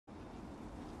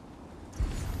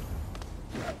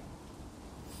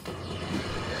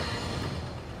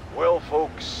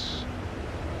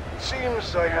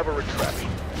seems I have a retraction.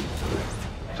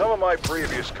 Some of my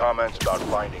previous comments about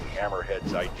finding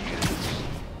Hammerhead's ideas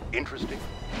interesting,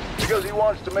 because he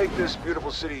wants to make this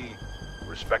beautiful city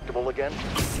respectable again,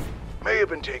 may have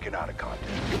been taken out of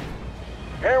context.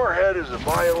 Hammerhead is a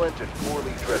violent and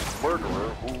poorly dressed murderer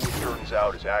who, it turns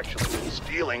out, is actually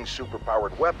stealing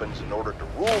superpowered weapons in order to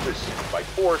rule this city by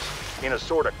force in a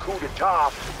sort of coup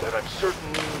d'etat that I'm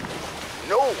certain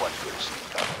no one could have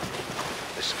seen coming.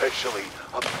 Especially,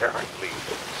 apparently,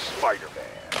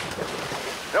 Spider-Man.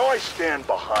 Now I stand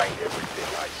behind everything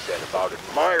I said about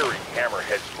admiring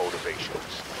Hammerhead's motivations.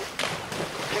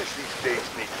 Kids these days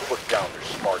need to put down their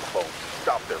smartphones,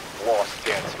 stop their floss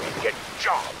dancing, and get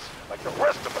jobs like the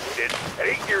rest of us did at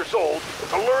 8 years old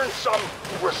to learn some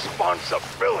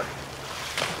responsibility.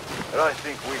 And I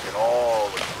think we can all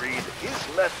agree that his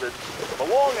methods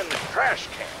belong in the trash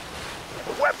can.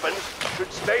 Weapons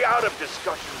should stay out of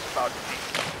discussions about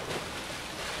decency.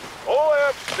 All I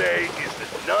have to say is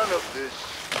that none of this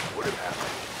would have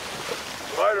happened.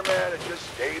 Spider-Man had just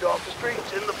stayed off the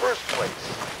streets in the first place.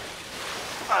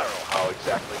 I don't know how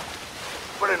exactly,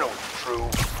 but I know it's true.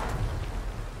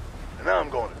 And now I'm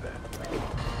going to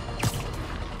bed.